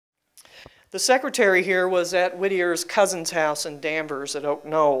The secretary here was at Whittier's cousin's house in Danvers at Oak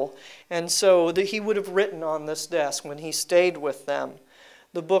Knoll, and so he would have written on this desk when he stayed with them.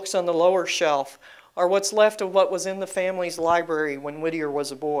 The books on the lower shelf are what's left of what was in the family's library when Whittier was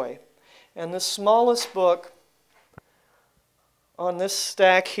a boy. And the smallest book on this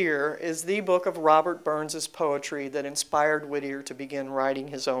stack here is the book of Robert Burns's poetry that inspired Whittier to begin writing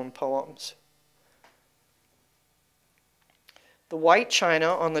his own poems. The white china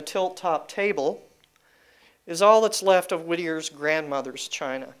on the tilt-top table is all that's left of Whittier's grandmother's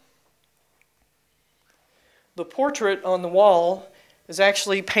china. The portrait on the wall is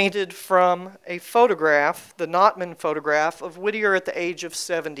actually painted from a photograph, the Notman photograph, of Whittier at the age of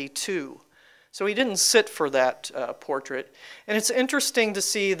 72. So he didn't sit for that portrait. And it's interesting to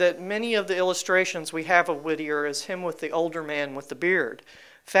see that many of the illustrations we have of Whittier is him with the older man with the beard.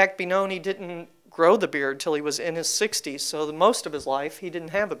 In fact, Benoni didn't grow the beard till he was in his 60s, so the most of his life he didn't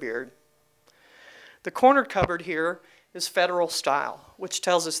have a beard. The corner cupboard here is Federal style, which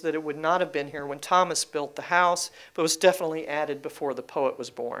tells us that it would not have been here when Thomas built the house, but was definitely added before the poet was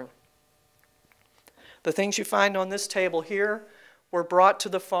born. The things you find on this table here were brought to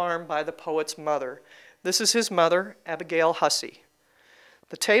the farm by the poet's mother. This is his mother, Abigail Hussey.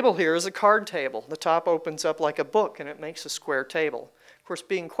 The table here is a card table. The top opens up like a book and it makes a square table. Of course,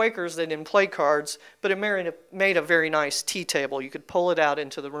 being Quakers, they didn't play cards, but it made a very nice tea table. You could pull it out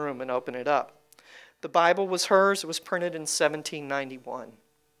into the room and open it up. The Bible was hers. It was printed in 1791.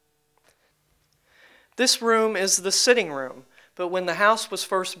 This room is the sitting room, but when the house was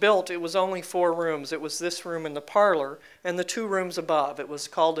first built, it was only 4 rooms. It was this room and the parlor and the 2 rooms above. It was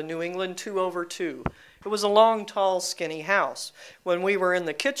called a New England 2-over-2. It was a long, tall, skinny house. When we were in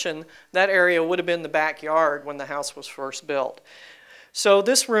the kitchen, that area would have been the backyard when the house was first built. So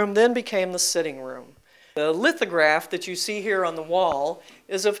this room then became the sitting room. The lithograph that you see here on the wall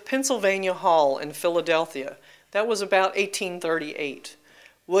is of Pennsylvania Hall in Philadelphia. That was about 1838.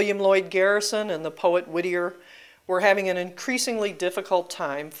 William Lloyd Garrison and the poet Whittier were having an increasingly difficult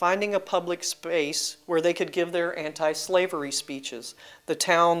time finding a public space where they could give their anti-slavery speeches. The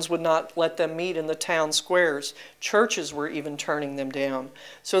towns would not let them meet in the town squares. Churches were even turning them down.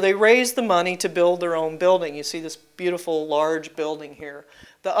 So they raised the money to build their own building. You see this beautiful large building here.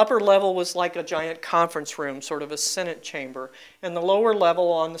 The upper level was like a giant conference room, sort of a Senate chamber. And the lower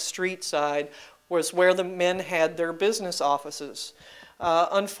level on the street side was where the men had their business offices.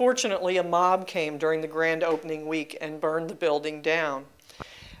 Unfortunately, a mob came during the grand opening week and burned the building down.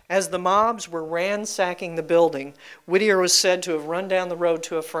 As the mobs were ransacking the building, Whittier was said to have run down the road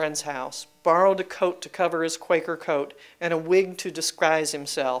to a friend's house, borrowed a coat to cover his Quaker coat, and a wig to disguise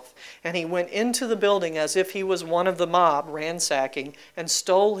himself. And he went into the building as if he was one of the mob ransacking and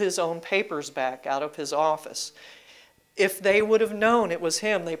stole his own papers back out of his office. If they would have known it was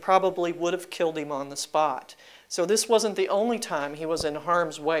him, they probably would have killed him on the spot. So this wasn't the only time he was in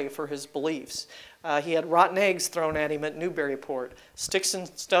harm's way for his beliefs. He had rotten eggs thrown at him at Newburyport, sticks and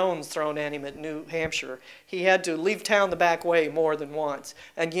stones thrown at him at New Hampshire. He had to leave town the back way more than once,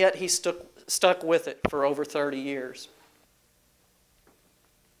 and yet he stuck with it for over 30 years.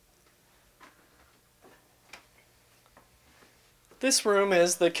 This room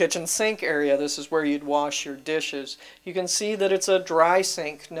is the kitchen sink area. This is where you'd wash your dishes. You can see that it's a dry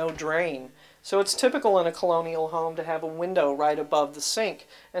sink, no drain. So it's typical in a colonial home to have a window right above the sink.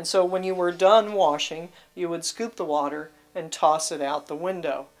 And so when you were done washing, you would scoop the water and toss it out the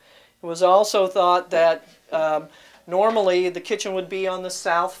window. It was also thought that normally the kitchen would be on the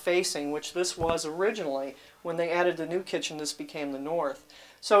south facing, which this was originally. When they added the new kitchen, this became the north.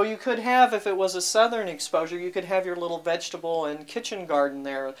 So you could have, if it was a southern exposure, you could have your little vegetable and kitchen garden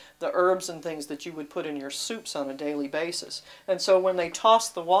there, the herbs and things that you would put in your soups on a daily basis. And so when they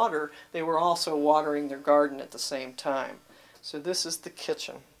tossed the water, they were also watering their garden at the same time. So this is the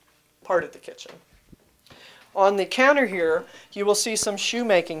kitchen, part of the kitchen. On the counter here, you will see some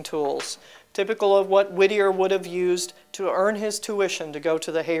shoemaking tools, typical of what Whittier would have used to earn his tuition to go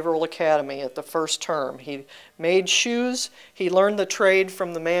to the Haverhill Academy at the first term. He made shoes, he learned the trade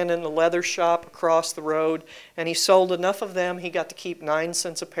from the man in the leather shop across the road, and he sold enough of them he got to keep 9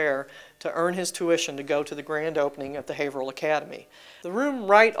 cents a pair to earn his tuition to go to the grand opening of the Haverhill Academy. The room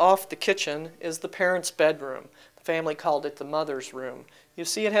right off the kitchen is the parents' bedroom. The family called it the mother's room. You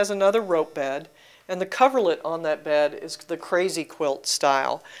see it has another rope bed, and the coverlet on that bed is the crazy quilt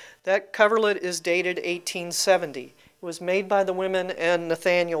style. That coverlet is dated 1870. It was made by the women and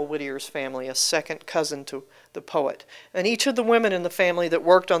Nathaniel Whittier's family, a second cousin to the poet. And each of the women in the family that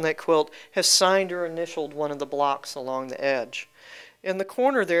worked on that quilt has signed or initialed one of the blocks along the edge. In the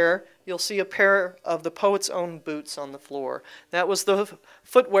corner there, you'll see a pair of the poet's own boots on the floor. That was the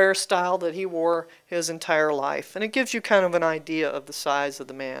footwear style that he wore his entire life. And it gives you kind of an idea of the size of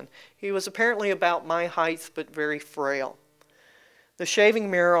the man. He was apparently about my height, but very frail. The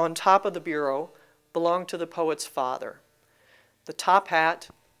shaving mirror on top of the bureau belonged to the poet's father. The top hat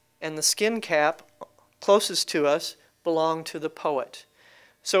and the skin cap closest to us belonged to the poet.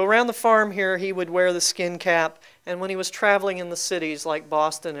 So around the farm here, he would wear the skin cap, and when he was traveling in the cities like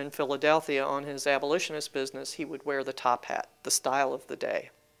Boston and Philadelphia on his abolitionist business, he would wear the top hat, the style of the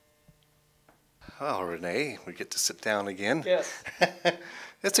day. Oh, Renee, we get to sit down again. Yes.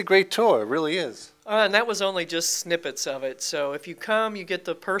 It's a great tour, it really is. And that was only just snippets of it. So if you come, you get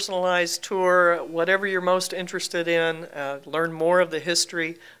the personalized tour, whatever you're most interested in, learn more of the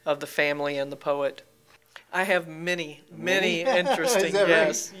history of the family and the poet. I have many interesting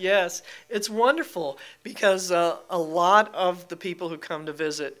guests. Right? Yes, it's wonderful because a lot of the people who come to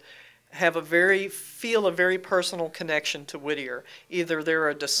visit have feel a very personal connection to Whittier. Either they're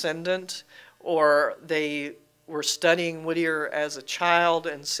a descendant or they were studying Whittier as a child,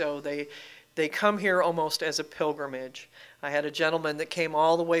 and so they come here almost as a pilgrimage. I had a gentleman that came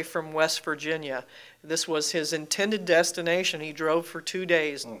all the way from West Virginia. This was his intended destination. He drove for 2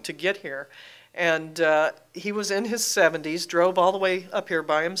 days to get here. And he was in his 70s, drove all the way up here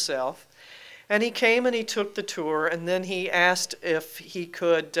by himself. And he came and he took the tour, and then he asked if he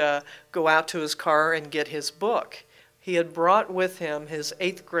could go out to his car and get his book. He had brought with him his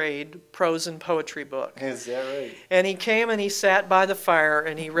 8th grade prose and poetry book. Is that right? And he came and he sat by the fire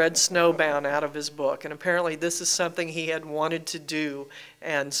and he read Snowbound out of his book. And apparently this is something he had wanted to do.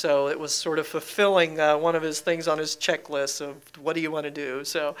 And so it was sort of fulfilling one of his things on his checklist of what do you want to do.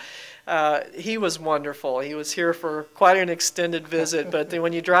 So he was wonderful. He was here for quite an extended visit. But then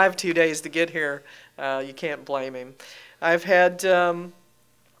when you drive 2 days to get here, you can't blame him. I've had...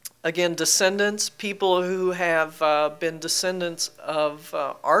 again, descendants, people who have been descendants of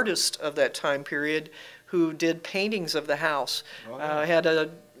artists of that time period who did paintings of the house. Oh, yeah. I had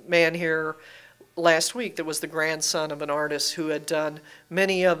a man here last week that was the grandson of an artist who had done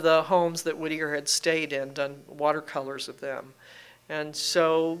many of the homes that Whittier had stayed in, done watercolors of them. And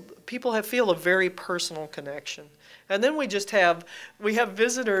so people feel a very personal connection. And then we have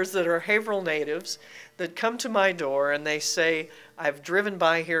visitors that are Haverhill natives that come to my door and they say, I've driven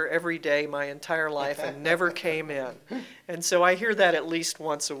by here every day my entire life and never came in. And so I hear that at least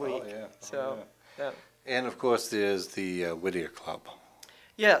once a week. Oh, yeah. So, yeah. And of course there's the Whittier Club.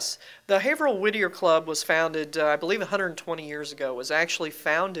 Yes. The Haverhill Whittier Club was founded, I believe 120 years ago. It was actually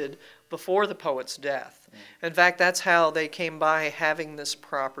founded before the poet's death. In fact, that's how they came by having this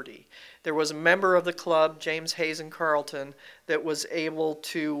property. There was a member of the club, James Hazen Carlton, that was able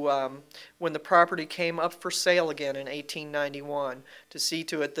to, when the property came up for sale again in 1891, to see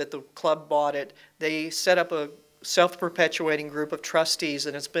to it that the club bought it, they set up a self-perpetuating group of trustees,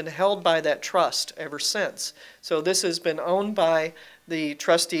 and it's been held by that trust ever since. So this has been owned by the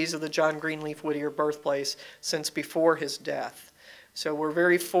trustees of the John Greenleaf Whittier Birthplace since before his death. So we're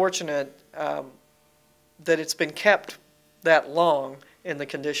very fortunate that it's been kept that long in the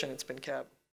condition it's been kept.